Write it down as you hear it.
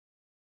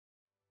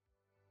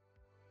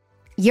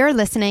You're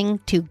listening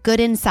to Good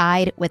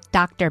Inside with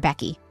Dr.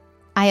 Becky.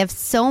 I have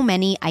so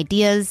many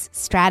ideas,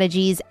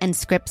 strategies, and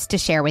scripts to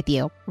share with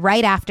you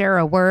right after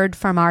a word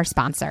from our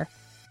sponsor.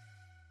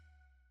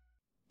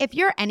 If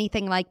you're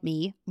anything like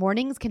me,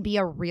 mornings can be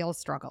a real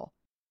struggle.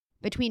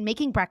 Between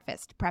making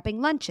breakfast,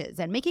 prepping lunches,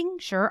 and making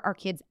sure our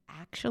kids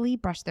actually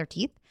brush their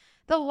teeth,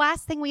 the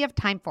last thing we have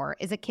time for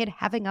is a kid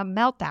having a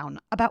meltdown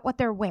about what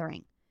they're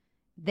wearing.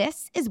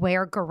 This is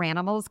where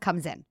Garanimals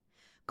comes in.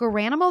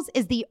 Garanimals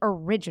is the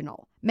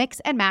original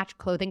mix and match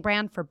clothing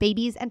brand for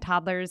babies and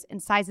toddlers in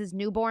sizes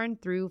newborn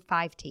through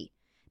 5T.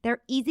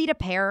 They're easy to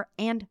pair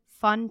and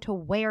fun to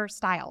wear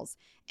styles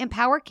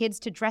empower kids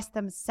to dress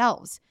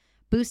themselves,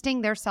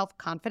 boosting their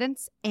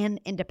self-confidence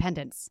and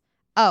independence.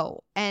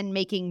 Oh, and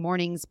making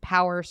mornings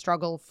power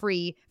struggle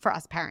free for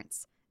us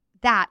parents.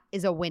 That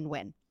is a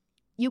win-win.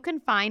 You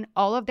can find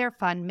all of their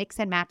fun mix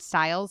and match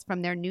styles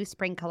from their new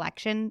spring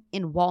collection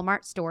in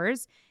Walmart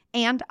stores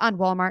and on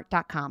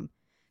walmart.com.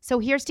 So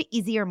here's to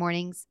easier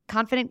mornings,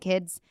 confident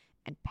kids,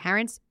 and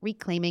parents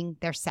reclaiming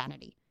their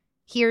sanity.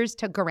 Here's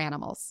to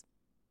Garanimals.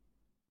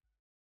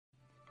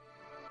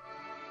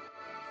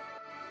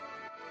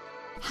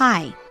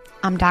 Hi,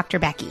 I'm Dr.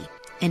 Becky,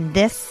 and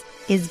this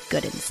is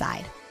Good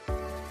Inside.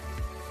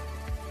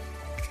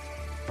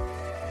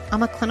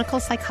 I'm a clinical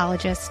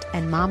psychologist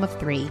and mom of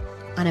 3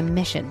 on a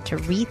mission to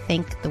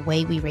rethink the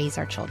way we raise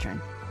our children.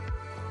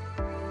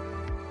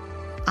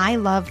 I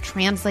love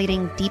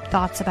translating deep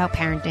thoughts about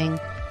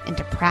parenting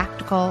into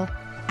practical,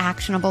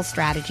 actionable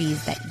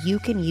strategies that you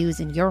can use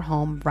in your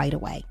home right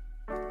away.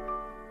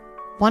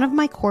 One of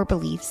my core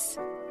beliefs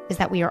is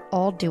that we are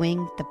all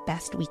doing the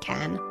best we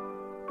can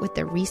with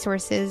the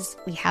resources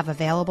we have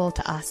available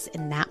to us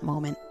in that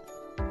moment.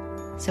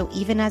 So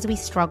even as we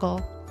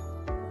struggle,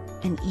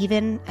 and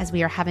even as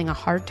we are having a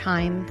hard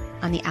time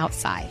on the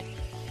outside,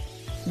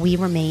 we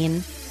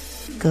remain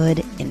good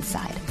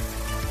inside.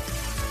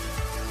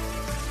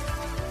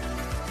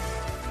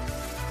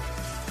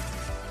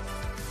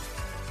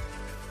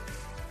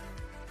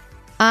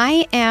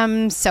 I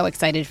am so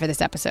excited for this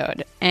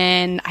episode,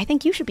 and I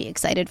think you should be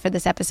excited for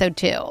this episode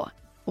too.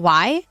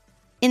 Why?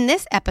 In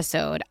this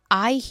episode,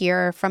 I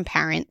hear from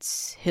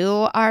parents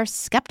who are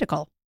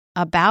skeptical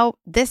about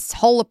this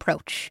whole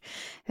approach.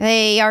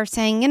 They are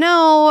saying,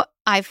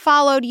 I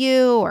followed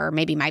you, or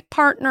maybe my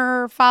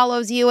partner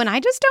follows you, and I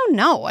just don't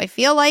know. I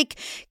feel like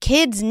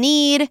kids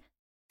need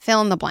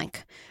fill in the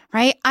blank.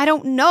 Right? I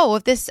don't know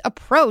if this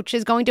approach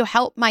is going to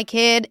help my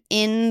kid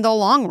in the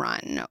long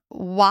run.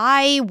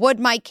 Why would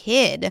my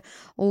kid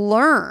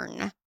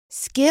learn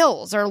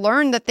skills or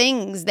learn the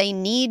things they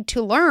need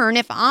to learn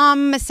if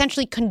I'm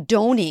essentially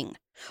condoning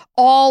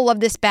all of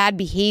this bad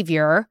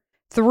behavior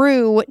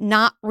through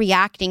not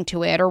reacting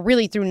to it or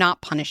really through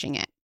not punishing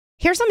it?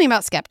 Here's something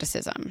about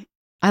skepticism.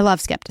 I love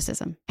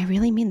skepticism. I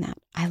really mean that.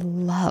 I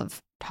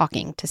love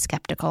talking to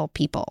skeptical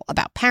people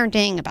about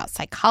parenting, about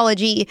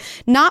psychology,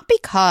 not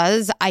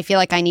because I feel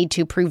like I need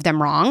to prove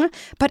them wrong,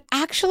 but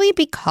actually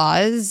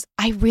because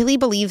I really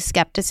believe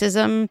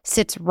skepticism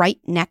sits right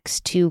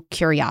next to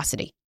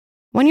curiosity.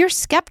 When you're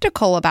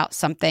skeptical about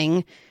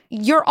something,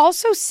 you're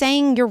also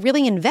saying you're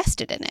really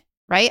invested in it,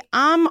 right?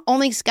 I'm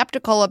only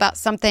skeptical about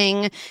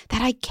something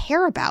that I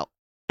care about.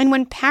 And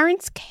when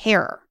parents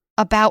care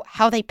about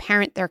how they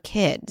parent their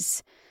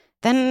kids,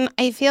 then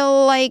I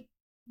feel like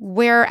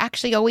we're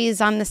actually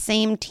always on the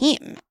same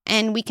team,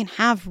 and we can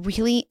have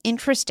really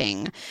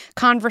interesting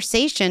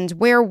conversations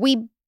where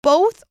we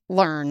both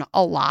learn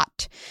a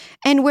lot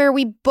and where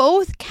we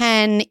both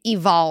can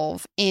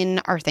evolve in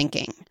our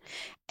thinking.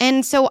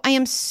 And so I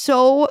am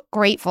so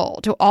grateful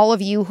to all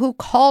of you who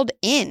called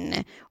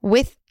in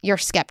with your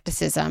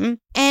skepticism,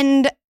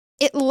 and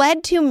it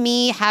led to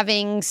me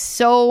having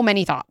so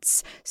many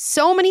thoughts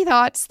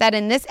that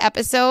in this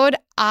episode,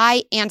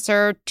 I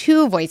answer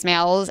 2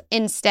 voicemails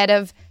instead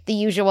of the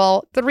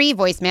usual 3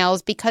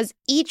 voicemails because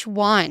each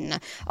one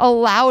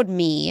allowed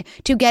me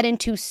to get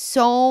into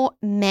so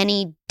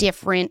many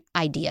different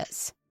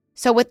ideas.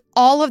 So with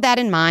all of that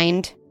in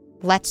mind,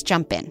 let's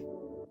jump in.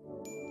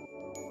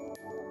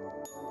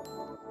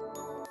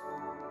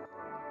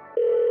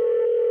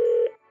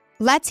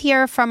 Let's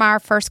hear from our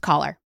first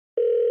caller.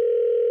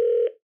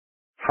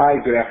 Hi,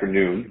 good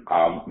afternoon.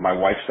 My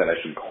wife said I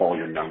should call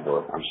your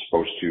number. I'm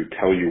supposed to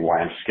tell you why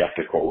I'm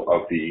skeptical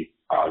of the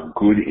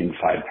good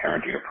inside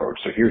parenting approach.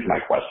 So here's my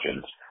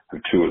questions. I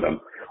have 2 of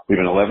them. We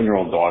have an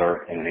 11-year-old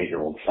daughter and an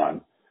 8-year-old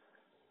son.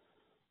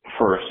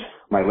 First,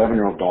 my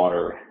 11-year-old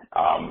daughter,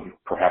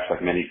 perhaps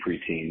like many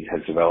preteens,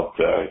 has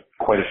developed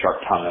quite a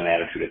sharp tongue and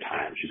attitude at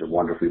times. She's a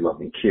wonderfully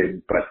loving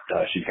kid, but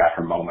she's got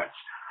her moments.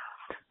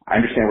 I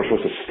understand we're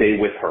supposed to stay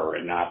with her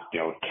and not,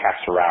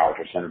 cast her out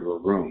or send her to a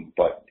room,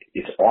 but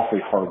it's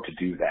awfully hard to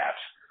do that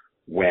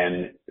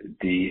when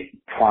the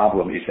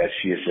problem is that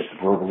she is just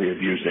verbally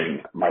abusing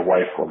my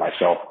wife or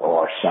myself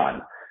or our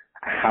son.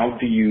 How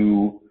do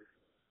you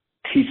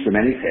teach them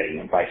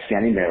anything by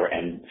standing there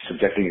and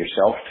subjecting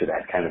yourself to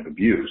that kind of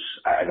abuse?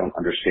 I don't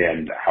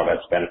understand how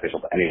that's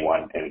beneficial to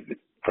anyone, and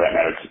for that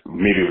matter,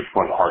 maybe it's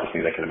one of the hardest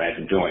things I can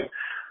imagine doing.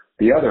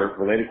 The other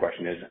related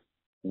question is,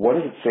 what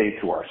does it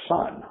say to our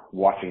son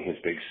watching his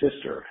big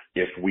sister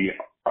if we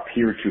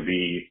appear to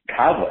be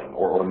coddling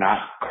or not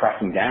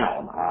cracking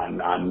down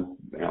on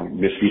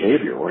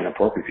misbehavior or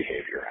inappropriate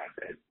behavior?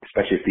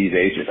 Especially at these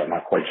ages, I'm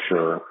not quite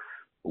sure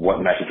what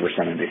message we're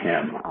sending to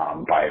him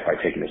by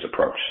taking this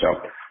approach.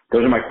 So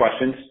those are my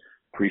questions.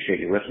 Appreciate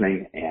you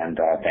listening, and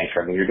thanks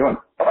for everything you're doing.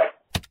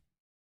 Bye-bye.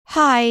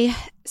 Hi.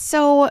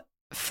 So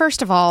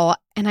first of all,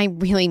 and I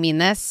really mean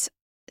this,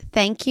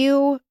 thank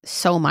you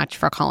so much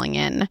for calling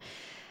in.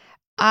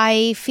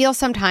 I feel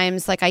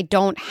sometimes like I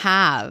don't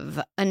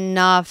have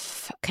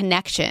enough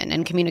connection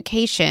and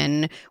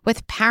communication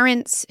with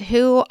parents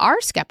who are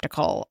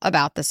skeptical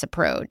about this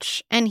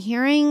approach. And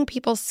hearing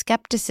people's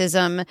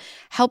skepticism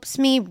helps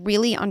me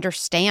really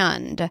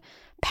understand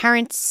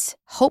parents'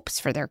 hopes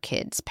for their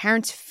kids,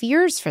 parents'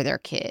 fears for their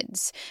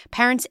kids,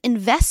 parents'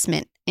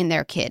 investment in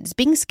their kids.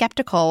 Being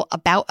skeptical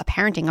about a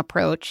parenting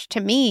approach, to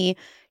me,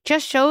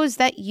 just shows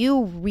that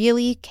you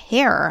really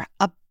care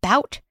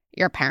about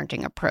your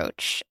parenting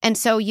approach. And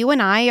so you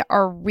and I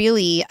are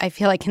really, I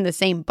feel like, in the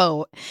same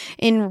boat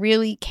in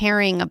really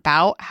caring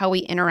about how we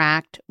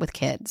interact with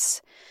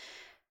kids.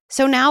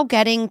 So now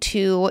getting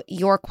to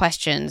your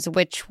questions,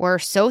 which were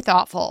so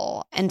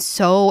thoughtful and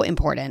so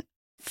important.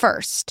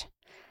 First,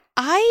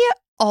 I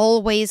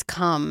always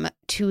come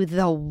to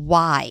the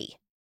why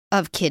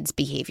of kids'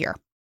 behavior.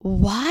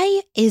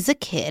 Why is a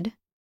kid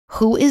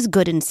who is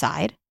good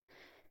inside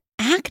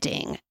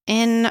acting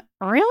in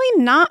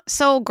really not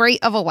so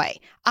great of a way?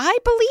 I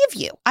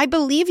believe you. I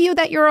believe you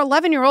that your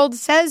 11-year-old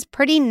says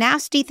pretty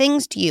nasty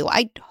things to you.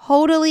 I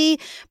totally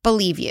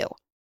believe you.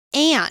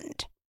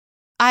 And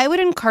I would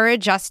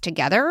encourage us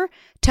together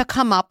to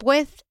come up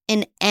with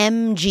an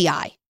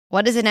MGI.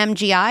 What is an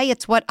MGI?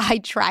 It's what I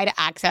try to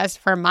access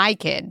for my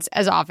kids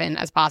as often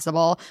as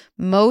possible.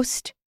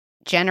 Most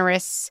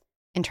generous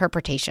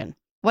interpretation.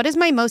 What is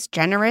my most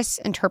generous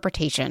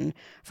interpretation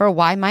for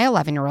why my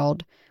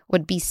 11-year-old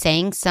would be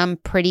saying some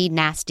pretty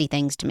nasty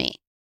things to me?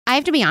 I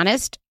have to be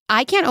honest,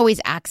 I can't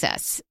always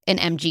access an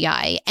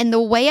MGI. And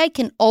the way I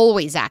can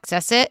always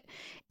access it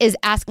is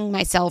asking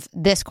myself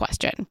this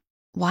question.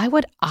 Why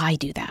would I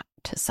do that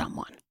to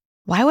someone?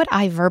 Why would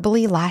I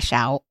verbally lash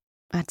out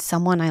at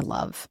someone I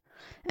love?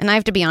 And I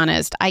have to be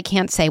honest, I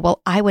can't say,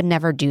 well, I would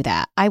never do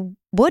that. I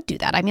would do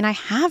that. I mean, I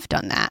have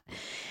done that.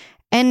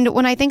 And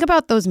when I think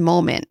about those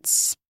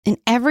moments, in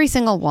every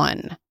single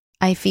one,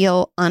 I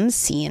feel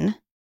unseen,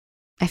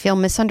 I feel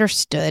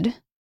misunderstood,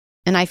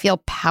 and I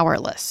feel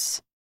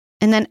powerless.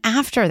 And then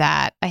after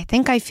that, I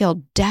think I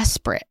feel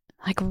desperate,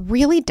 like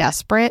really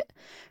desperate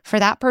for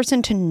that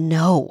person to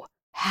know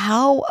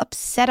how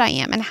upset I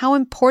am and how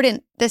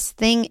important this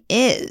thing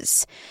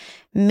is.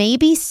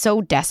 Maybe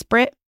so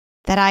desperate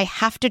that I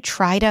have to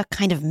try to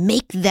kind of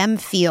make them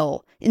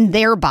feel in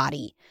their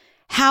body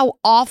how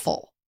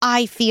awful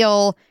I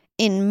feel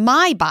in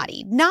my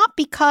body, not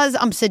because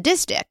I'm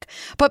sadistic,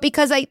 but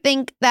because I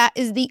think that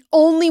is the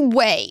only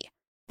way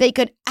they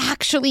could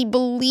actually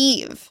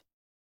believe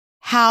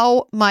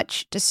how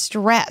much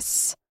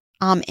distress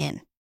I'm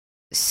in.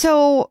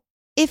 So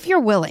if you're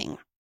willing,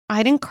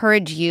 I'd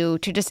encourage you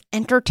to just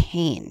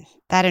entertain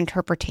that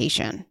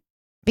interpretation,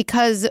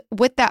 because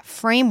with that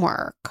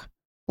framework,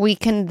 we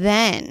can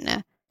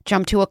then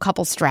jump to a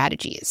couple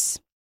strategies.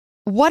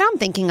 What I'm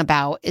thinking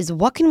about is,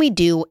 what can we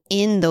do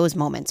in those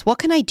moments? What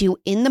can I do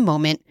in the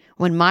moment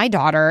when my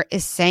daughter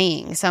is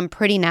saying some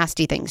pretty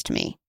nasty things to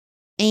me?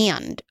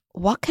 And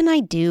what can I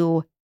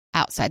do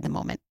outside the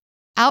moment?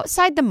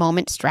 Outside the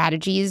moment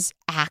strategies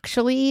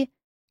actually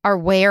are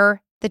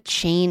where the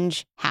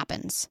change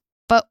happens.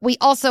 But we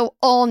also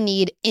all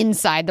need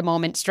inside the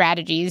moment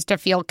strategies to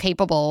feel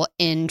capable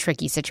in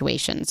tricky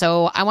situations.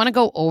 So I want to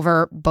go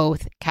over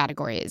both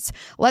categories.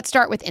 Let's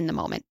start with in the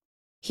moment.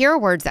 Here are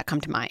words that come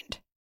to mind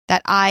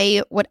that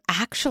I would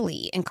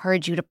actually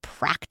encourage you to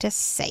practice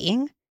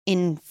saying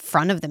in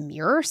front of the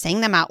mirror,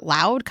 saying them out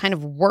loud, kind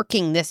of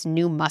working this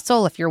new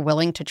muscle if you're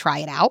willing to try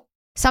it out.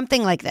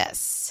 Something like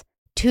this.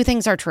 2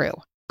 things are true.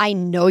 I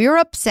know you're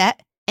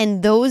upset,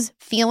 and those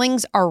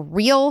feelings are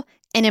real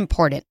and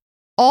important.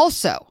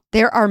 Also,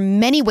 there are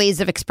many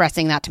ways of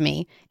expressing that to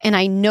me, and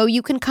I know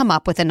you can come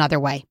up with another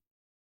way.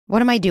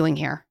 What am I doing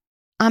here?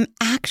 I'm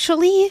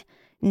actually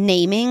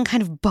naming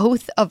kind of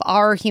both of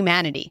our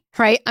humanity,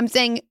 right? I'm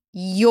saying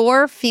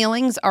your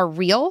feelings are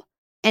real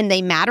and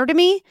they matter to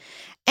me,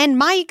 and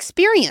my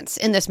experience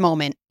in this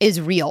moment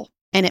is real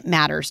and it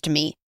matters to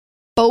me.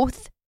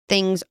 Both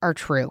things are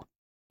true.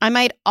 I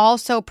might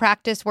also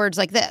practice words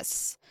like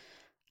this.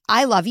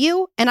 I love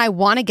you, and I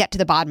want to get to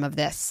the bottom of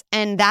this.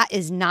 And that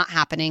is not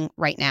happening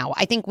right now.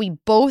 I think we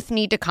both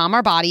need to calm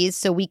our bodies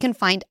so we can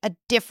find a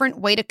different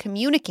way to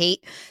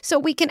communicate so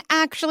we can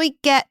actually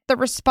get the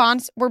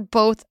response we're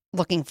both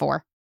looking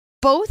for.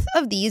 Both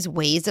of these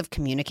ways of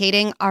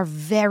communicating are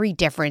very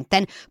different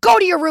than, go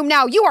to your room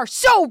now, you are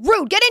so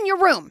rude, get in your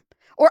room,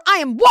 or I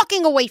am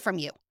walking away from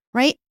you,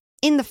 right?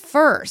 In the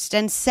first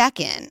and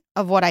second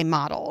of what I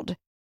modeled,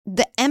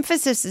 the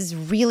emphasis is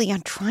really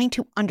on trying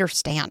to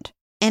understand.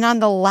 and on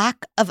the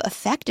lack of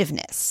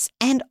effectiveness.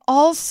 And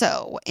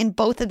also, in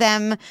both of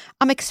them,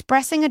 I'm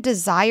expressing a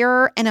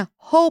desire and a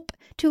hope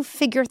to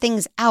figure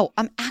things out.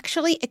 I'm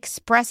actually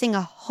expressing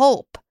a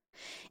hope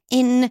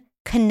in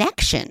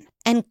connection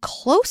and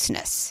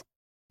closeness.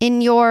 In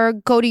your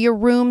go to your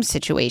room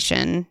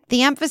situation,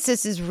 the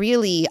emphasis is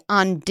really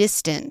on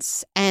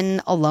distance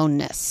and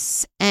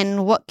aloneness.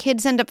 And what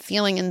kids end up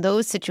feeling in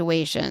those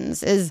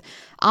situations is,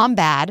 I'm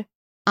bad.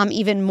 I'm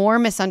even more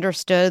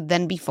misunderstood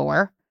than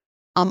before.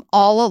 I'm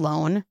all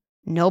alone.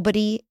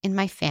 Nobody in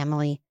my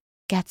family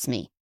gets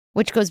me,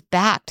 which goes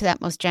back to that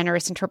most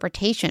generous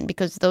interpretation,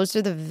 because those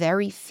are the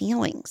very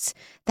feelings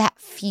that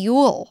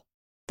fuel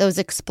those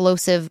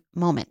explosive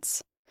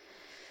moments.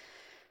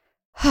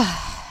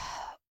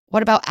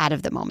 What about out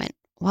of the moment?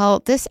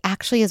 Well, this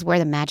actually is where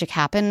the magic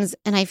happens.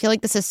 And I feel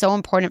like this is so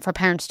important for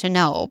parents to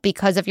know,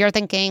 because if you're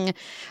thinking,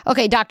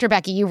 okay, Dr.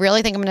 Becky, you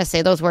really think I'm going to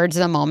say those words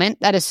in the moment?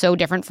 That is so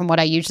different from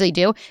what I usually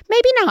do.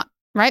 Maybe not,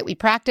 right? We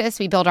practice,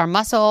 we build our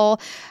muscle.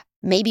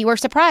 Maybe we're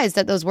surprised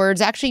that those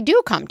words actually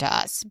do come to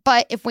us.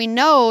 But if we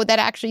know that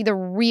actually the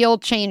real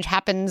change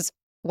happens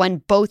when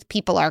both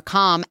people are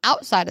calm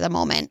outside of the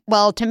moment,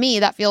 well, to me,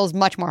 that feels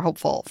much more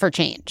hopeful for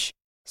change.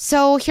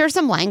 So here's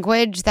some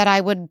language that I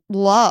would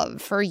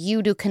love for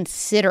you to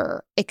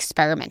consider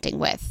experimenting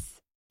with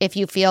if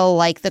you feel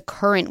like the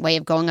current way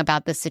of going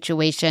about this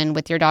situation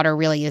with your daughter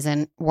really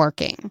isn't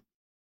working.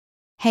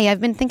 Hey,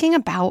 I've been thinking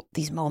about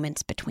these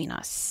moments between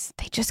us.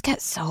 They just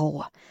get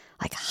so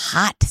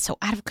hot, so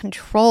out of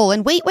control.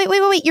 And wait,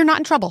 you're not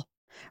in trouble,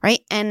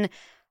 right? And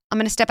I'm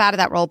going to step out of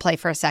that role play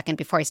for a second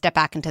before I step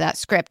back into that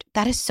script.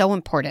 That is so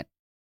important.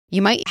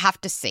 You might have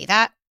to say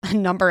that a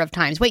number of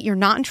times. Wait, you're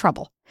not in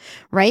trouble.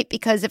 Right?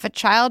 Because if a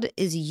child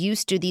is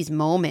used to these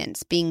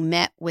moments being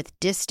met with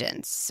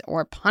distance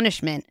or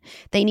punishment,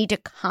 they need to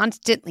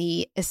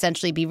constantly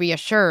essentially be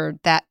reassured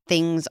that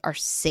things are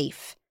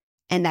safe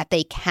and that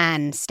they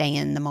can stay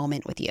in the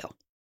moment with you.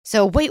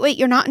 So wait,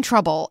 you're not in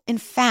trouble. In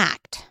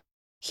fact,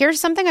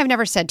 here's something I've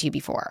never said to you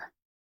before.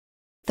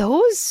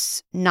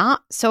 Those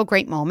not so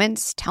great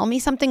moments tell me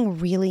something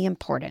really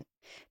important.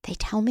 They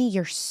tell me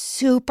you're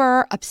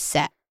super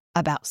upset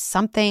about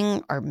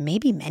something or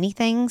maybe many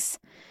things.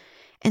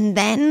 And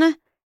then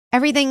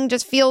everything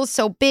just feels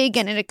so big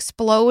and it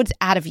explodes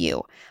out of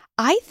you.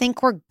 I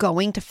think we're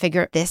going to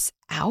figure this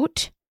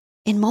out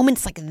in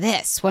moments like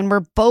this when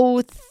we're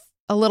both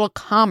a little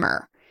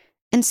calmer.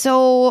 And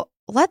so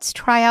let's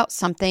try out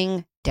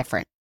something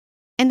different.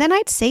 And then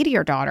I'd say to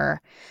your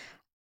daughter,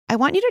 I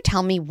want you to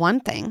tell me one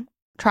thing.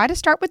 Try to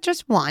start with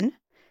just one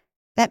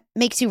that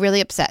makes you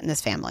really upset in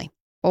this family,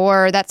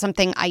 or that's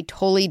something I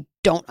totally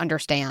don't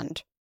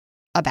understand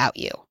about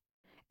you.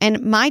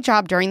 And my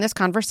job during this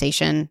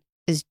conversation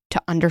is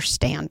to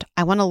understand.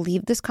 I want to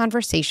leave this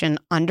conversation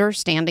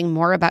understanding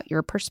more about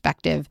your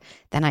perspective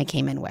than I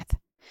came in with.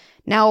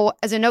 Now,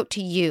 as a note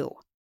to you,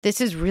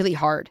 this is really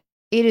hard.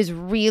 It is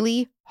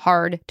really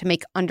hard to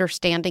make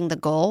understanding the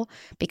goal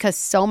because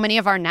so many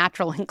of our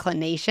natural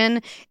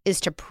inclination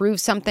is to prove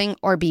something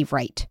or be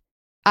right.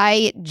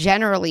 I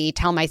generally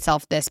tell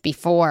myself this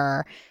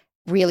before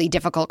really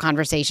difficult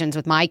conversations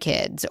with my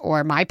kids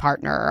or my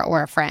partner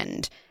or a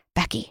friend.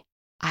 Becky,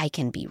 I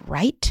can be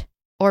right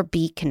or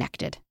be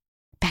connected.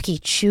 Becky,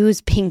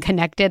 choose being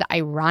connected.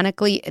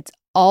 Ironically, it's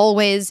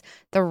always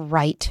the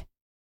right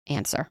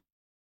answer.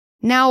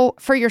 Now,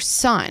 for your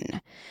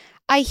son,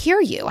 I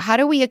hear you. How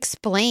do we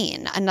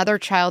explain another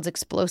child's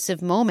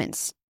explosive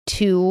moments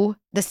to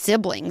the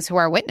siblings who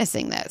are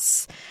witnessing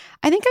this?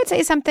 I think I'd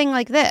say something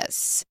like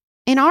this.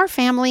 In our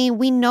family,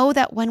 we know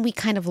that when we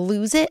kind of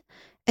lose it,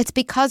 it's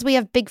because we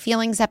have big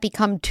feelings that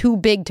become too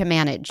big to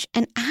manage.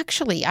 And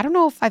actually, I don't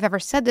know if I've ever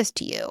said this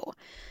to you.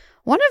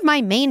 One of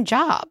my main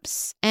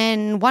jobs,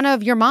 and one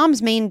of your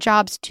mom's main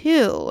jobs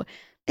too,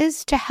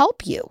 is to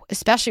help you,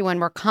 especially when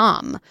we're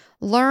calm,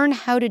 learn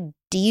how to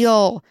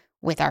deal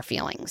with our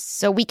feelings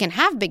so we can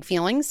have big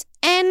feelings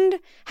and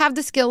have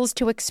the skills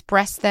to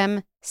express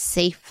them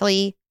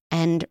safely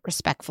and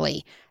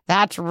respectfully.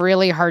 That's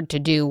really hard to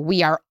do.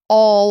 We are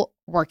all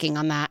working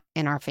on that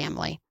in our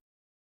family.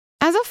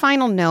 As a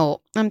final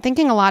note, I'm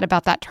thinking a lot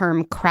about that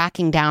term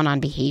cracking down on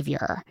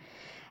behavior.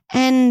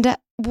 And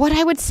what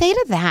I would say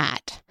to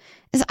that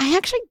is I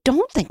actually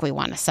don't think we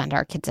want to send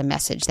our kids a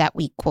message that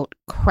we, quote,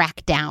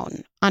 crack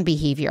down on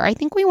behavior. I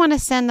think we want to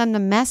send them the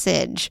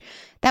message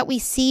that we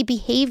see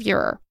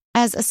behavior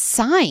as a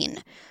sign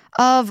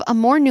of a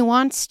more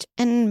nuanced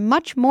and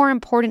much more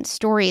important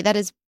story that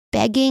is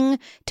begging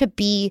to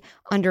be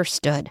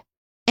understood.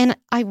 And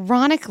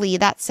ironically,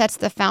 that sets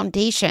the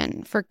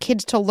foundation for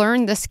kids to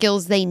learn the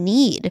skills they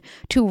need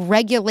to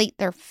regulate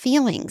their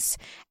feelings.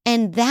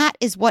 And that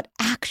is what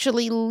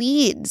actually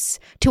leads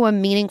to a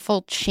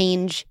meaningful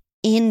change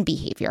in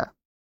behavior.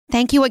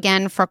 Thank you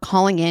again for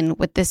calling in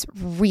with this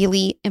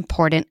really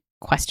important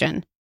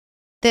question.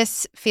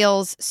 This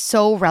feels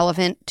so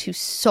relevant to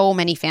so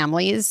many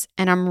families,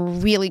 and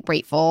I'm really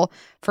grateful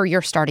for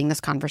your starting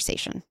this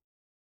conversation.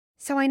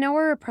 So I know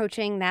we're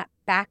approaching that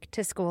back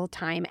to school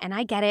time, and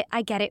I get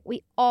it.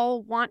 We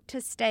all want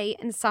to stay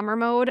in summer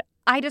mode.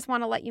 I just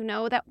want to let you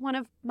know that one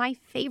of my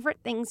favorite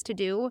things to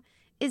do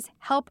is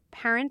help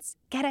parents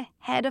get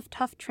ahead of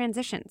tough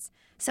transitions.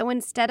 So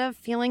instead of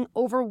feeling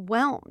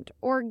overwhelmed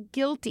or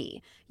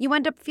guilty, you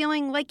end up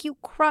feeling like you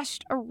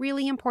crushed a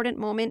really important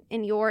moment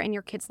in your and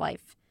your kid's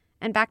life.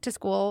 And back to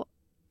school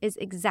is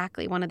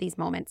exactly one of these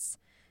moments.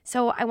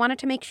 So I wanted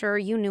to make sure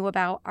you knew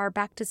about our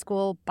back to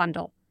school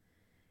bundle.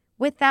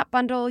 With that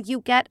bundle,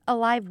 you get a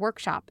live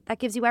workshop that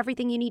gives you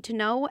everything you need to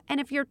know. And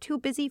if you're too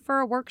busy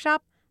for a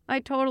workshop, I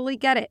totally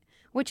get it,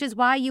 which is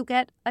why you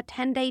get a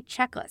 10-day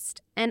checklist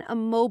and a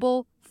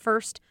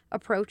mobile-first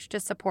approach to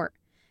support.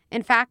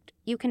 In fact,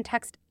 you can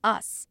text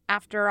us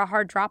after a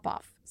hard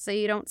drop-off so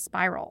you don't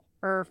spiral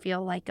or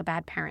feel like a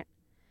bad parent.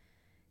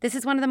 This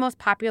is one of the most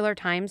popular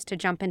times to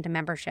jump into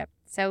membership,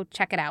 so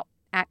check it out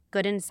at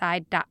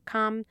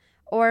goodinside.com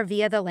or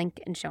via the link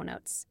in show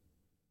notes.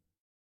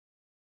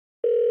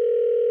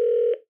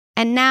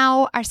 And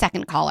now our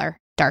second caller,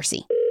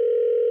 Darcy.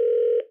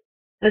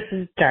 This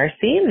is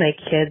Darcy. My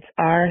kids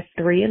are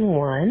 3 and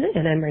 1,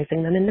 and I'm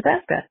raising them in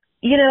Nebraska.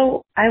 You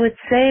know, I would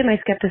say my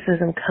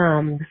skepticism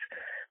comes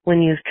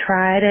when you've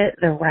tried it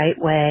the right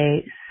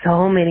way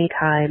so many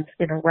times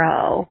in a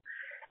row,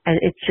 and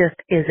it just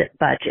isn't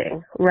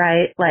budging,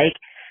 right? Like,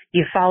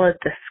 you followed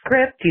the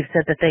script, you've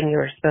said the thing you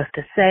were supposed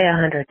to say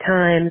 100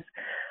 times,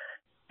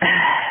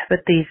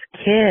 but these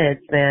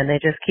kids, man, they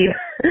just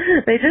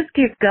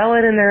keep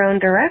going in their own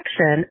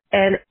direction,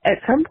 and at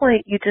some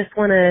point you just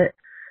want to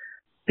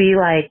be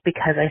like,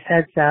 because I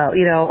said so,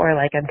 you know, or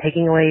like, I'm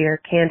taking away your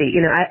candy.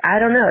 You know, I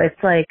don't know.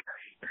 It's like,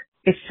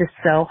 it's just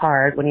so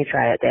hard when you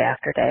try it day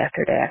after day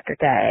after day after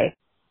day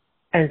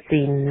and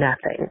see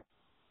nothing.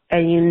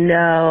 And you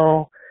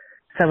know,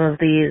 some of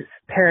these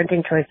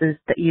parenting choices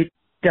that you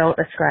don't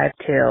ascribe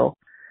to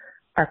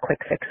are quick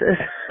fixes.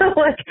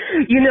 Like,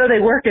 you know,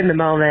 they work in the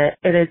moment,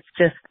 and it's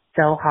just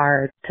so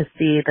hard to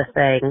see the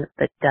thing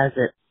that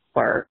doesn't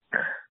work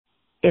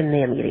in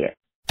the immediate.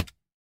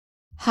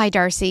 Hi,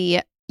 Darcy.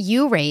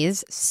 You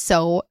raise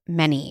so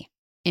many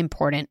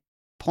important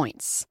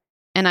points,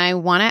 and I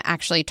want to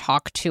actually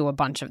talk to a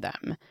bunch of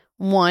them.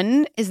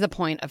 One is the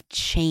point of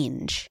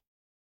change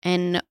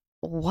and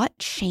what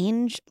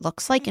change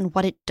looks like and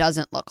what it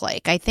doesn't look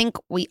like. I think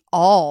we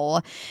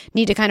all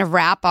need to kind of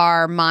wrap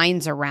our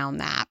minds around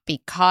that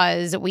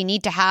because we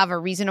need to have a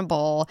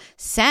reasonable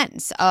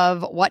sense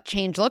of what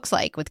change looks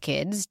like with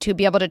kids to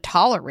be able to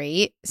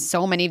tolerate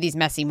so many of these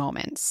messy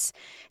moments.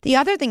 The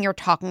other thing you're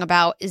talking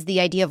about is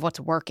the idea of what's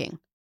working,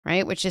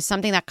 right? Which is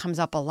something that comes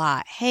up a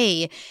lot.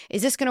 Hey,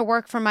 is this going to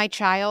work for my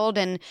child?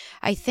 And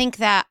I think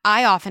that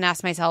I often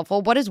ask myself,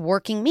 well, what does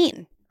working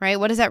mean? Right?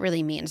 What does that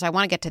really mean? So I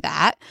want to get to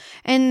that.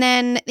 And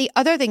then the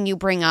other thing you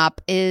bring up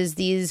is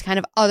these kind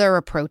of other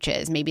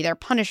approaches. Maybe they're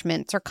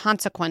punishments or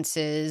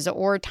consequences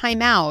or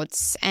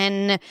timeouts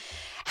and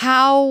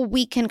how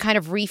we can kind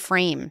of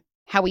reframe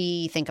how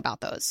we think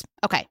about those.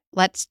 Okay,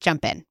 let's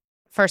jump in.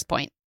 First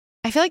point.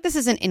 I feel like this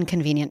is an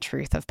inconvenient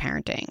truth of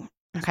parenting.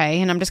 Okay,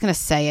 and I'm just going to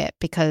say it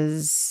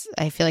because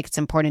I feel like it's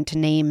important to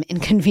name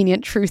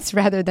inconvenient truths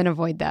rather than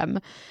avoid them.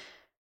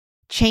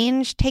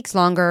 Change takes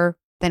longer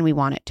than we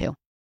want it to.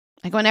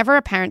 Like whenever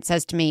a parent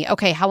says to me,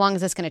 okay, how long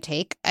is this going to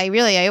take? I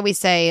always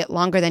say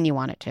longer than you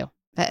want it to.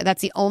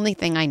 That's the only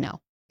thing I know.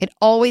 It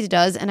always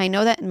does. And I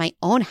know that in my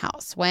own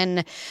house,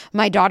 when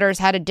my daughter's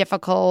had a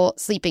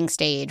difficult sleeping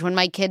stage, when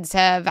my kids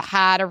have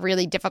had a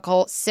really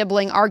difficult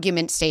sibling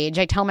argument stage,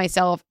 I tell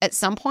myself at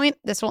some point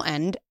this will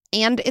end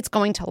and it's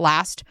going to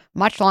last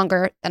much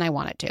longer than I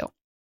want it to.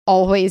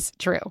 Always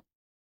true.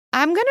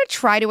 I'm going to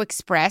try to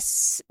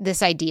express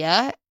this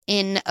idea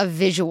in a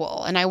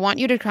visual. And I want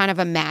you to kind of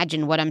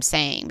imagine what I'm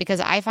saying because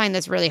I find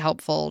this really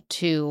helpful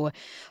to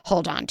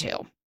hold on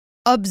to.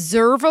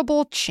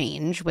 Observable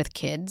change with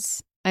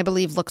kids, I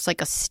believe, looks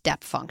like a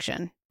step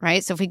function,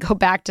 right? So if we go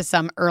back to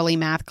some early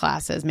math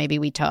classes maybe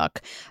we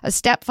took, a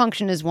step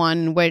function is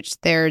one which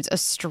there's a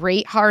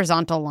straight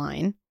horizontal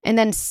line and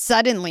then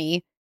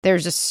suddenly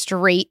there's a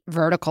straight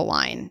vertical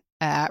line.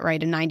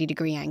 Right, a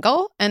 90-degree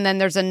angle. And then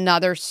there's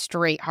another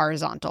straight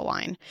horizontal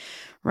line,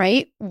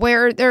 right?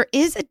 Where there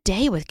is a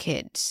day with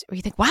kids where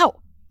you think, wow,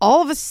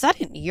 all of a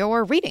sudden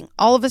you're reading.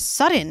 All of a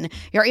sudden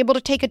you're able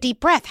to take a deep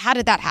breath. How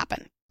did that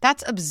happen?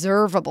 That's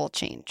observable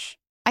change.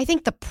 I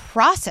think the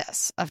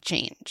process of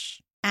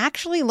change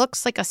actually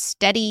looks like a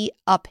steady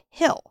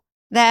uphill.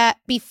 That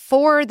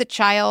before the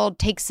child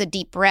takes a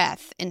deep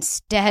breath,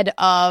 instead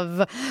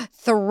of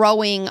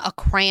throwing a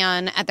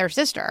crayon at their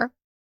sister,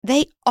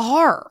 they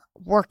are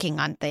working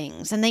on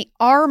things and they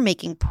are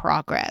making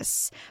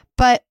progress,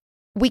 but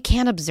we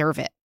can't observe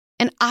it.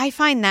 And I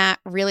find that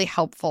really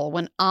helpful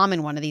when I'm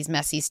in one of these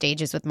messy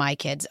stages with my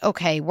kids.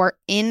 Okay, we're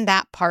in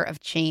that part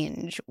of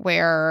change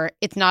where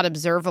it's not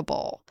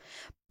observable.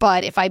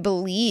 But if I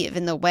believe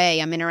in the way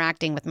I'm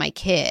interacting with my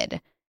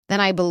kid, then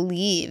I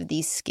believe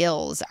these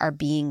skills are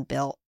being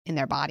built in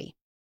their body.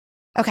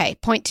 Okay,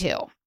 point 2.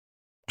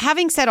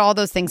 Having said all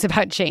those things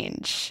about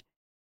change,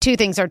 2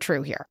 things are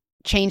true here.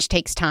 Change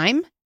takes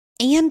time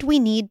and we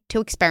need to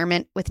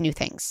experiment with new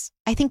things.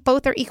 I think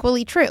both are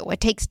equally true.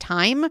 It takes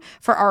time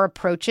for our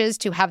approaches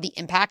to have the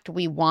impact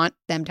we want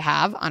them to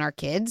have on our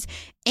kids.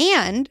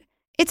 And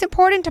it's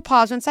important to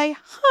pause and say,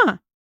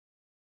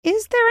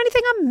 is there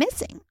anything I'm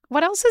missing?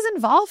 What else is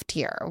involved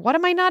here? What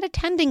am I not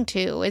attending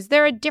to? Is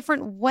there a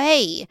different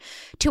way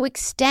to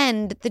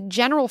extend the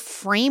general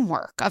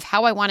framework of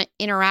how I want to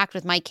interact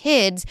with my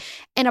kids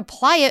and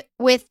apply it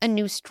with a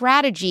new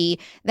strategy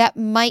that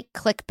might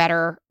click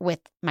better with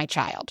my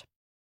child?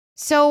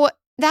 So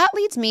that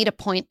leads me to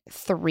point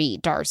 3,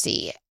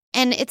 Darcy.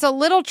 And it's a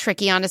little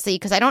tricky, honestly,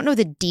 because I don't know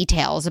the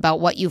details about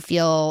what you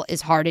feel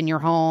is hard in your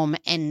home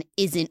and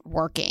isn't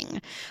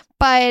working.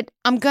 But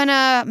I'm going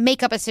to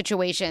make up a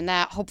situation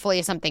that hopefully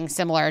is something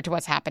similar to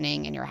what's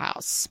happening in your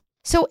house.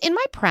 So in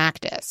my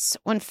practice,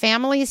 when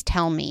families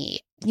tell me,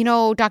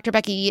 Dr.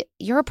 Becky,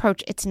 your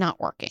approach, it's not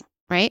working,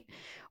 right?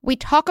 We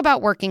talk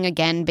about working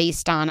again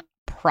based on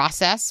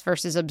process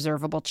versus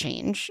observable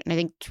change. And I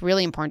think it's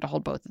really important to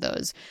hold both of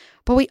those.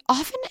 But we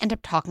often end up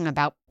talking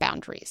about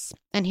boundaries.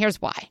 And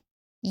here's why.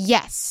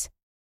 Yes,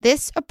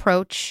 this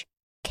approach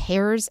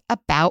cares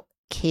about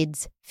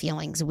kids'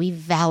 feelings. We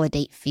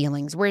validate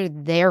feelings. We're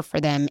there for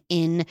them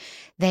in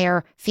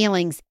their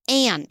feelings.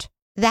 And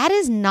that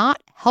is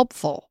not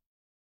helpful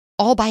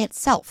all by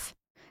itself.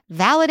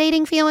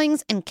 Validating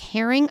feelings and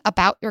caring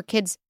about your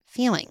kids'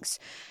 feelings,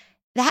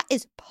 that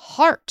is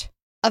part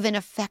of an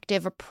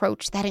effective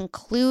approach that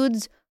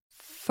includes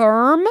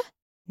firm,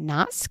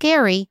 not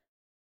scary,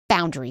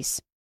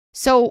 boundaries.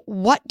 So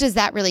what does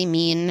that really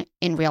mean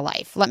in real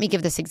life? Let me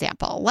give this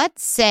example.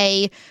 Let's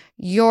say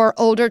your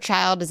older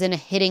child is in a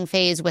hitting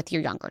phase with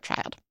your younger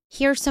child.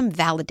 Here's some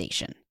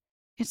validation.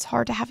 It's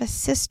hard to have a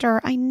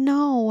sister, I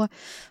know.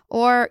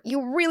 Or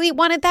you really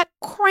wanted that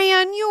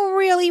crayon. You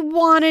really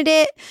wanted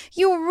it.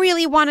 You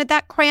really wanted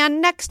that crayon.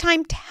 Next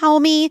time, tell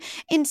me,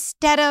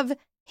 instead of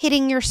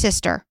hitting your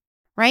sister,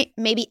 right?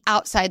 Maybe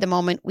outside the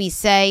moment we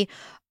say,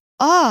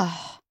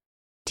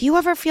 do you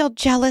ever feel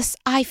jealous?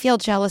 I feel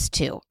jealous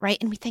too, right?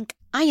 And we think,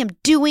 I am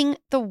doing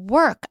the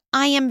work.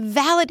 I am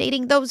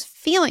validating those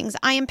feelings.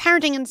 I am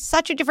parenting in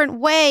such a different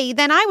way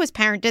than I was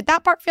parented.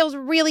 That part feels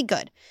really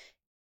good.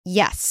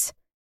 Yes.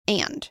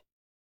 And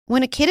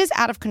when a kid is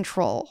out of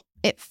control,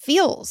 it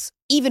feels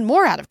even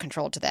more out of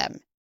control to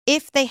them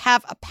if they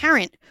have a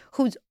parent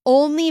who's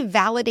only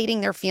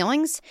validating their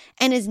feelings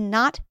and is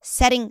not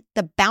setting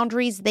the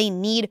boundaries they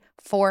need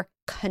for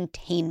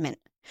containment.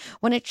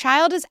 When a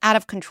child is out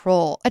of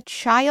control, a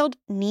child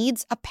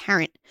needs a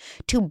parent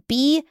to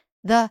be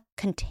the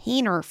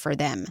container for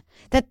them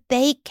that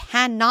they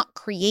cannot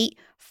create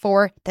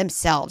for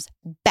themselves.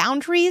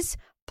 Boundaries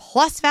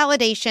plus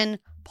validation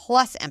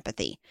plus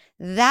empathy.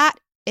 That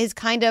is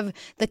kind of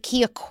the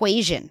key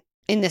equation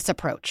in this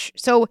approach.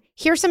 So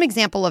here's some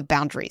example of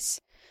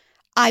boundaries.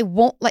 I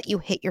won't let you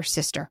hit your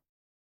sister.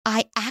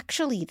 I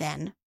actually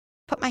then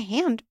put my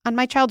hand on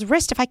my child's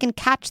wrist if I can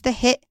catch the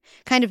hit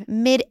kind of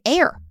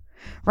mid-air.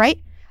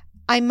 Right?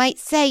 I might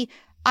say,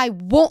 I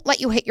won't let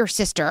you hit your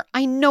sister.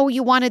 I know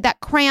you wanted that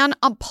crayon.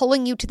 I'm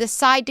pulling you to the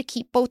side to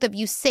keep both of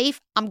you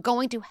safe. I'm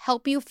going to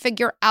help you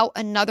figure out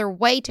another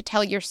way to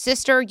tell your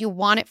sister you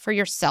want it for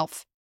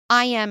yourself.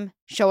 I am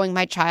showing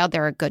my child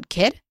they're a good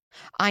kid.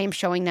 I am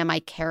showing them I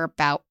care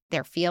about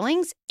their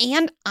feelings.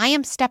 And I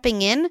am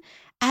stepping in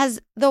as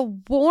the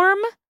warm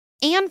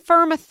and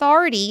firm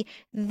authority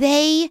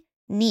they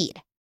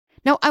need.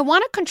 Now, I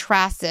want to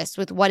contrast this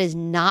with what is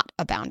not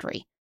a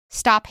boundary.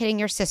 Stop hitting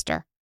your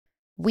sister.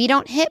 We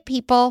don't hit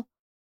people.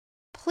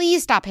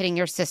 Please stop hitting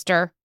your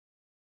sister.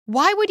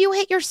 Why would you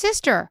hit your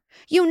sister?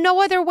 You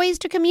know other ways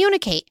to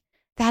communicate.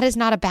 That is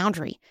not a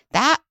boundary.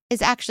 That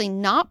is actually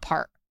not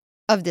part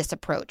of this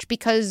approach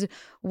because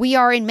we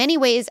are in many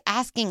ways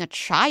asking a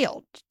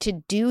child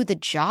to do the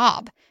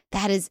job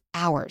that is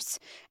ours.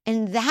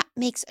 And that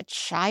makes a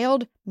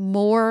child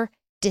more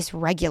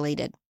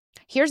dysregulated.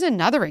 Here's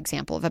another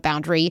example of a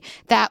boundary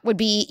that would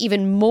be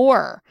even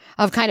more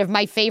of kind of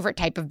my favorite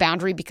type of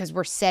boundary because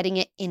we're setting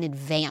it in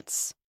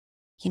advance.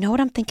 You know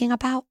what I'm thinking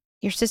about?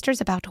 Your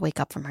sister's about to wake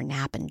up from her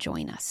nap and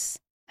join us.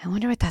 I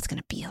wonder what that's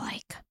going to be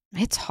like.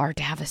 It's hard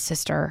to have a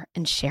sister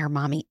and share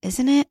mommy,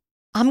 isn't it?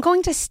 I'm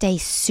going to stay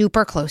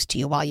super close to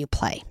you while you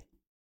play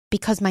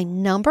because my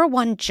number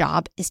one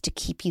job is to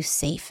keep you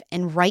safe.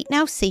 And right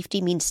now, safety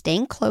means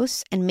staying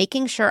close and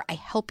making sure I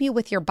help you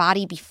with your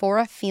body before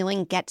a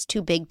feeling gets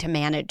too big to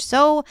manage.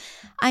 So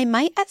I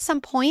might at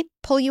some point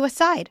pull you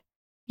aside.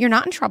 You're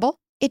not in trouble.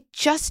 It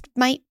just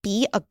might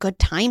be a good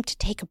time to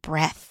take a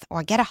breath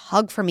or get a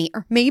hug from me,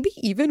 or maybe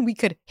even we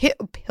could hit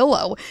a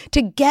pillow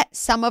to get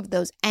some of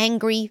those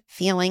angry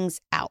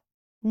feelings out.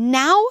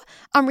 Now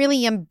I'm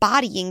really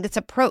embodying this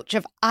approach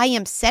of I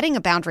am setting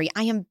a boundary.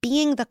 I am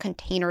being the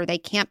container they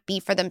can't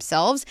be for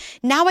themselves.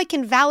 Now I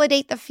can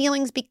validate the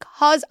feelings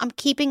because I'm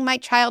keeping my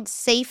child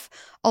safe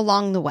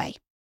along the way.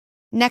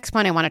 Next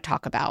one I want to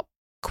talk about,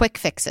 quick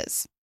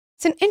fixes.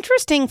 It's an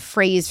interesting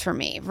phrase for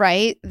me,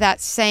 right?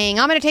 That's saying,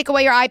 I'm going to take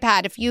away your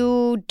iPad if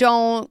you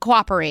don't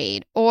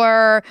cooperate.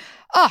 Or,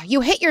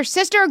 you hit your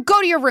sister, go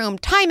to your room,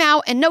 time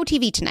out, and no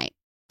TV tonight.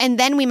 And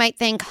then we might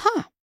think,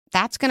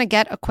 that's going to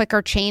get a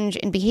quicker change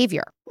in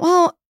behavior.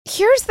 Well,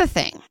 here's the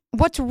thing.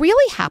 What's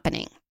really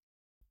happening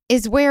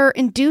is we're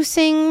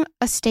inducing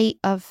a state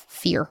of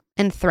fear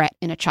and threat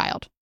in a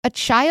child. A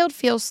child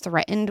feels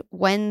threatened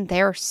when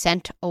they're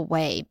sent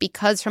away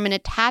because from an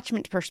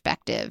attachment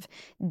perspective,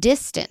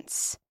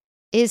 distance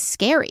is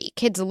scary.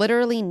 Kids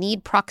literally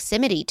need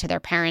proximity to their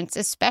parents,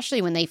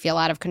 especially when they feel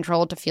out of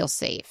control, to feel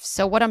safe.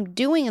 So what I'm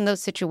doing in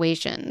those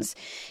situations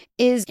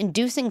is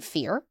inducing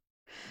fear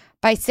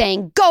by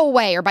saying, go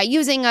away, or by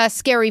using a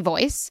scary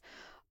voice,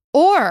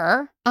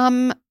 or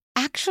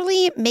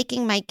actually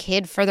making my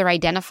kid further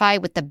identify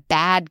with the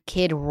bad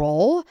kid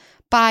role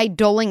by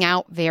doling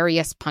out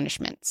various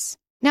punishments.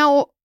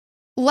 Now,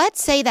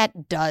 let's say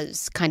that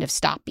does kind of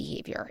stop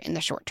behavior in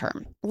the short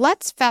term.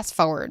 Let's fast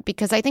forward,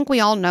 because I think we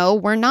all know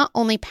we're not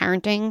only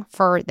parenting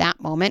for that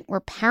moment,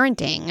 we're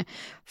parenting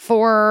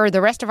for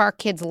the rest of our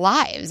kids'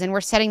 lives, and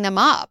we're setting them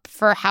up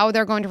for how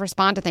they're going to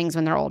respond to things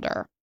when they're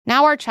older.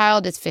 Now our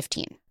child is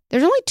 15.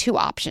 There's only two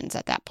options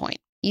at that point.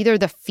 Either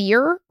the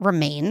fear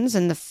remains,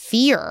 and the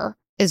fear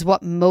is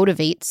what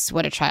motivates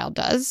what a child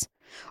does,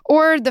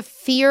 or the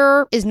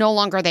fear is no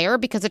longer there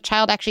because a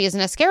child actually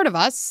isn't as scared of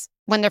us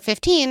when they're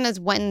 15 as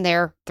when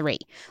they're 3.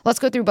 Let's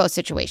go through both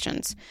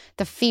situations.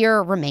 The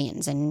fear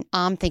remains, and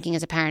I'm thinking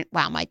as a parent,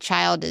 wow, my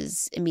child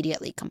is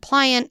immediately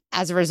compliant.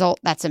 As a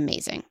result, that's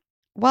amazing.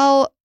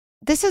 Well,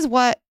 this is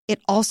what it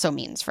also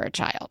means for a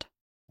child,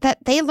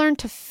 that they learn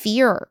to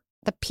fear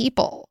the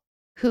people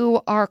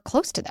who are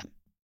close to them.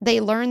 They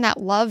learn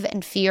that love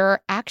and fear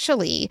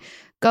actually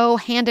go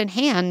hand in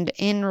hand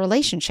in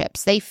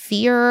relationships. They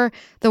fear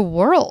the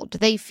world.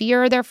 They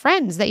fear their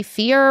friends. They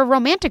fear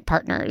romantic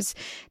partners.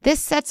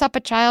 This sets up a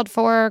child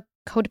for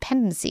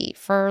codependency,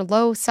 for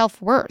low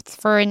self-worth,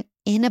 for an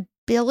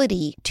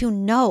inability to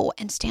know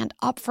and stand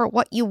up for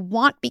what you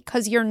want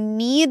because your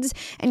needs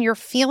and your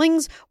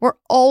feelings were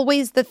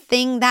always the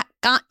thing that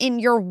got in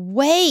your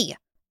way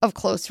of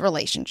close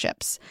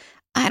relationships.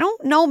 I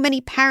don't know many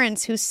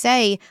parents who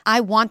say,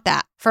 I want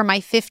that for my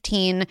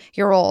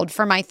 15-year-old,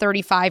 for my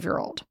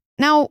 35-year-old.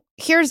 Now,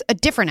 here's a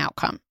different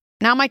outcome.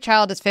 Now my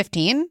child is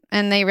 15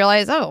 and they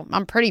realize, oh,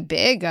 I'm pretty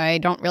big. I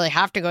don't really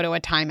have to go to a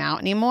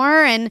timeout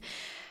anymore. And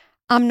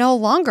I'm no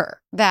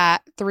longer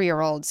that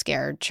 3-year-old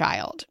scared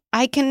child.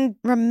 I can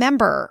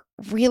remember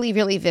really,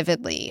 really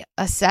vividly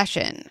a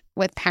session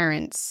with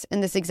parents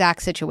in this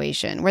exact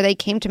situation where they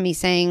came to me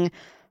saying,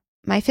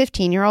 my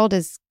 15-year-old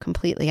is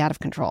completely out of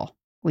control.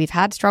 We've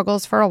had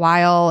struggles for a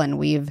while, and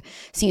we've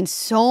seen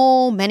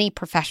so many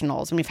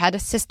professionals, and we've had a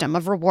system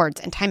of rewards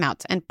and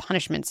timeouts and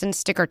punishments and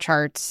sticker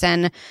charts.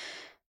 And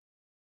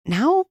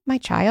now my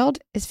child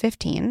is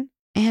 15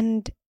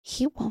 and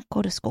he won't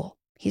go to school.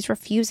 He's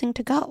refusing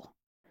to go.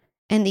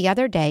 And the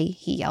other day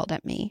he yelled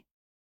at me,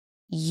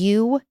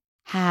 you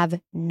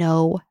have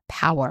no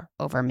power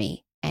over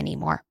me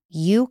anymore.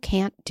 You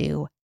can't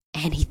do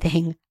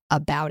anything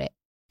about it.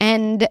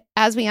 And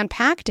as we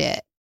unpacked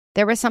it,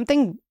 there was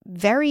something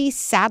very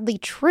sadly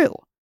true,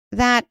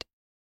 that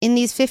in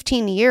these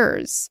 15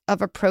 years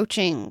of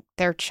approaching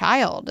their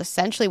child,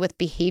 essentially with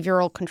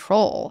behavioral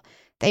control,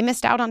 they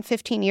missed out on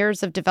 15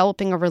 years of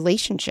developing a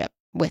relationship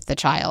with the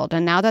child.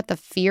 And now that the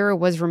fear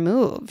was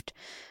removed,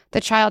 the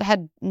child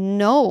had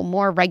no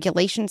more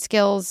regulation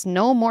skills,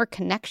 no more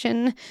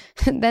connection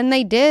than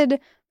they did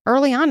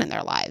early on in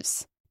their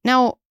lives.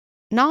 Now,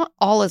 not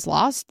all is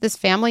lost. This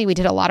family, we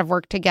did a lot of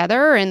work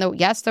together, and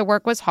yes, the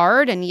work was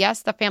hard, and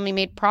yes, the family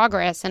made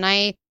progress. And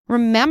I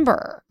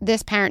remember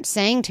this parent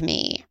saying to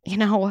me,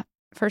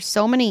 for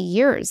so many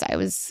years, I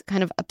was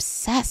kind of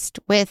obsessed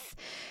with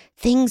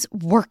things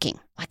working.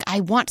 Like,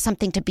 I want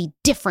something to be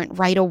different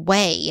right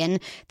away,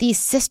 and these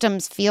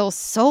systems feel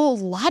so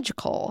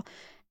logical.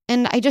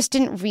 And I just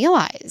didn't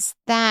realize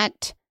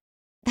that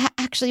that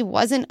actually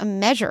wasn't a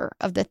measure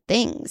of the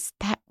things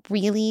that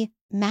really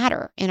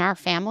matter in our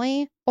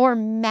family or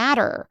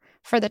matter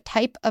for the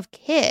type of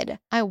kid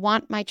I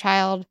want my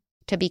child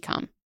to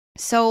become.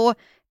 So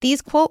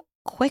these, quote,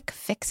 quick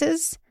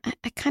fixes,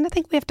 I kind of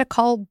think we have to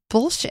call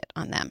bullshit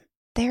on them.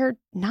 They're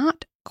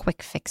not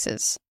quick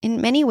fixes.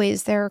 In many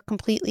ways, they're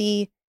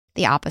completely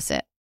the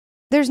opposite.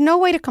 There's no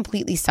way to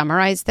completely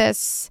summarize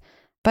this,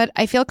 but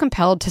I feel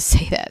compelled to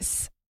say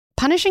this.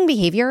 Punishing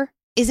behavior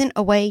isn't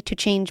a way to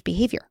change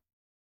behavior.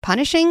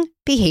 Punishing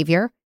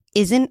behavior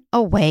isn't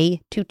a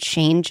way to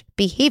change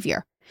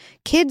behavior.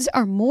 Kids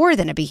are more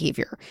than a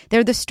behavior.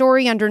 They're the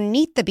story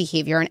underneath the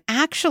behavior and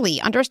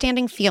actually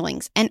understanding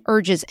feelings and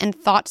urges and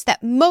thoughts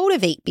that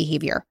motivate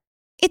behavior.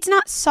 It's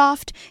not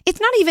soft.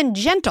 It's not even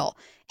gentle.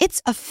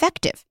 It's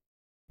effective.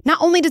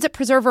 Not only does it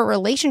preserve a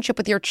relationship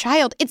with your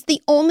child, it's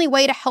the only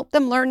way to help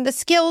them learn the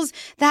skills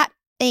that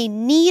they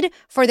need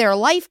for their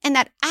life and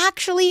that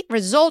actually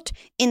result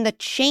in the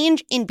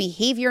change in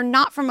behavior,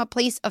 not from a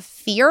place of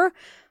fear,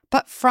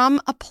 but from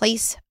a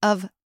place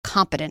of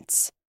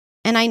competence.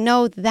 And I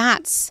know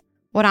that's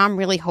what I'm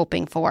really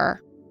hoping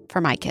for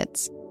my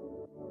kids.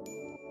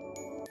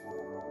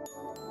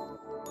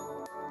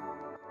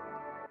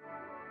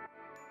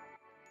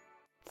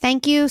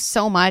 Thank you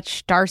so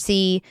much,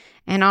 Darcy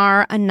and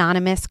our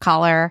anonymous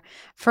caller,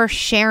 for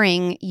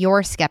sharing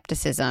your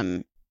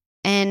skepticism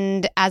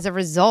and as a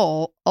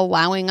result,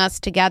 allowing us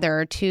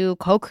together to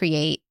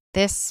co-create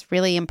this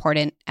really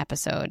important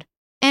episode.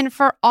 And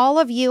for all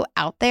of you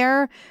out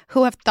there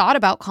who have thought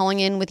about calling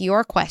in with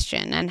your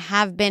question and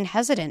have been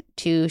hesitant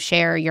to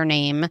share your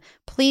name,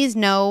 please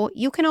know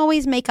you can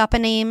always make up a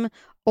name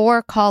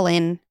or call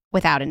in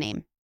without a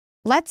name.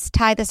 Let's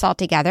tie this all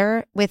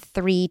together with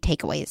 3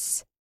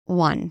 takeaways.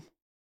 1,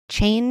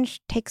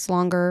 change takes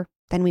longer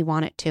than we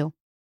want it to.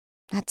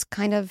 That's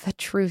kind of the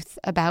truth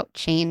about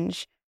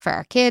change for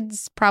our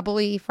kids,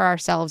 probably for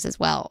ourselves as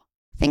well.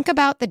 Think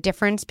about the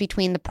difference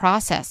between the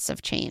process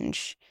of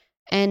change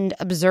and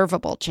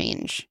observable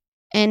change.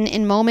 And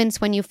in moments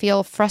when you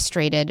feel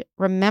frustrated,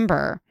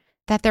 remember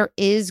that there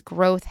is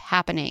growth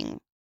happening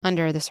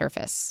under the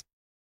surface.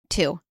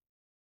 2,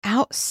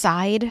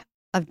 outside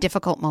of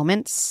difficult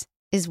moments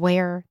is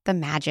where the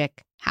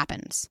magic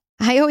happens.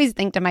 I always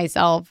think to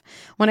myself,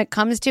 when it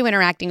comes to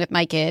interacting with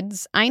my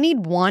kids, I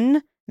need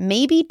 1,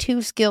 maybe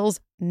 2 skills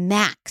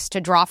max to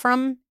draw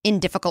from in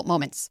difficult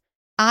moments.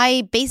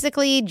 I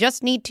basically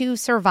just need to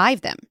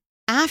survive them.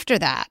 After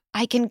that,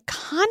 I can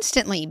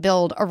constantly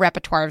build a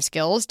repertoire of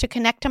skills to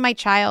connect to my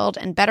child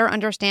and better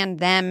understand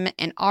them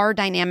and our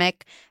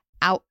dynamic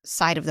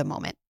outside of the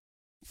moment.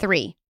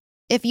 3,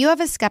 if you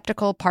have a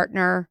skeptical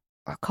partner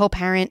or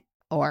co-parent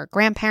or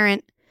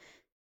grandparent,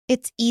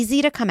 it's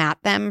easy to come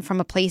at them from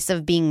a place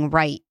of being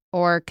right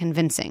or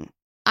convincing.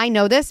 I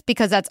know this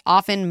because that's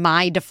often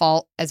my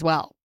default as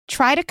well.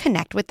 Try to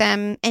connect with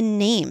them and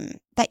name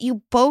that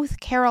you both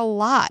care a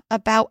lot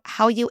about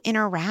how you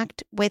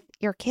interact with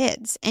your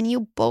kids and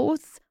you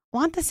both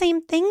want the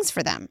same things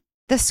for them.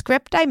 The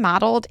script I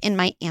modeled in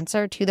my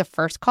answer to the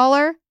first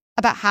caller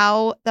about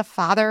how the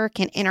father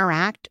can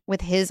interact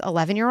with his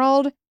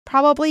 11-year-old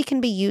probably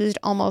can be used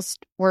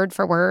almost word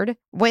for word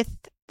with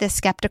the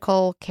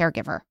skeptical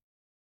caregiver.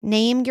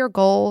 Name your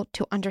goal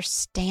to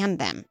understand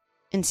them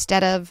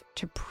instead of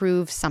to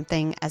prove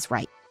something as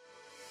right.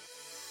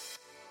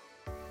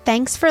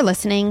 Thanks for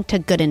listening to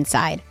Good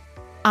Inside.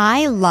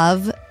 I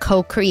love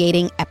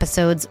co-creating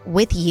episodes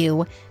with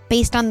you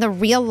based on the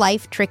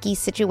real-life tricky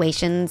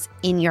situations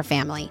in your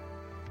family.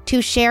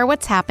 To share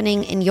what's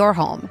happening in your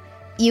home,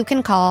 you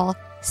can call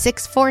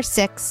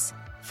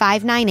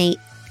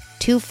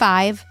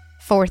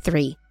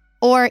 646-598-2543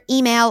 or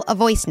email a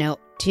voice note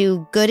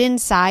to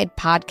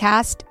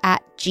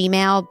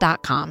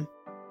goodinsidepodcast@gmail.com.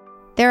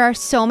 There are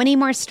so many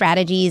more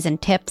strategies and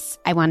tips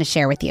I want to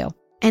share with you,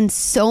 and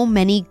so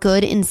many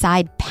Good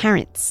Inside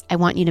parents I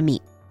want you to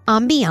meet.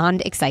 I'm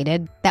beyond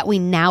excited that we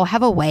now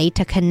have a way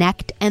to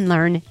connect and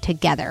learn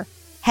together.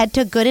 Head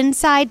to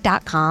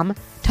goodinside.com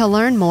to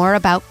learn more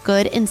about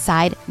Good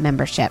Inside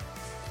membership.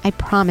 I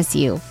promise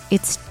you,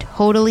 it's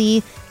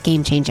totally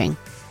game-changing.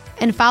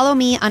 And follow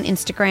me on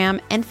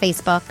Instagram and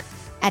Facebook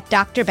at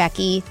Dr.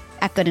 Becky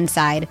at Good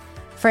Inside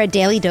for a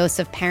daily dose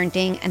of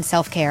parenting and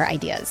self-care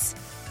ideas.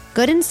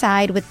 Good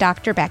Inside with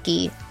Dr.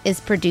 Becky is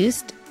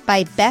produced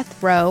by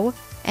Beth Rowe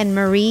and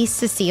Marie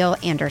Cecile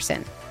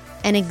Anderson,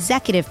 and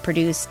executive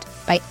produced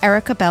by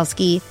Erica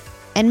Belsky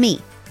and me,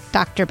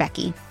 Dr.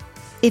 Becky.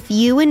 If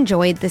you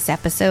enjoyed this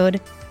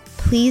episode,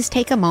 please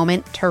take a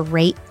moment to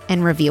rate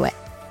and review it,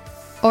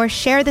 or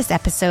share this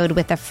episode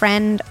with a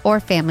friend or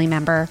family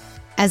member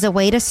as a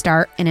way to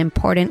start an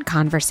important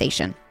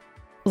conversation.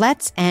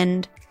 Let's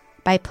end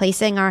by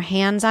placing our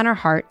hands on our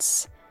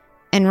hearts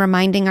and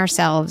reminding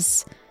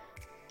ourselves,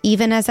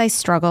 even as I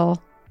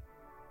struggle,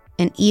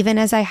 and even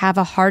as I have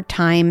a hard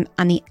time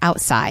on the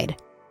outside,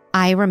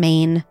 I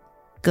remain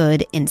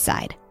good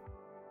inside.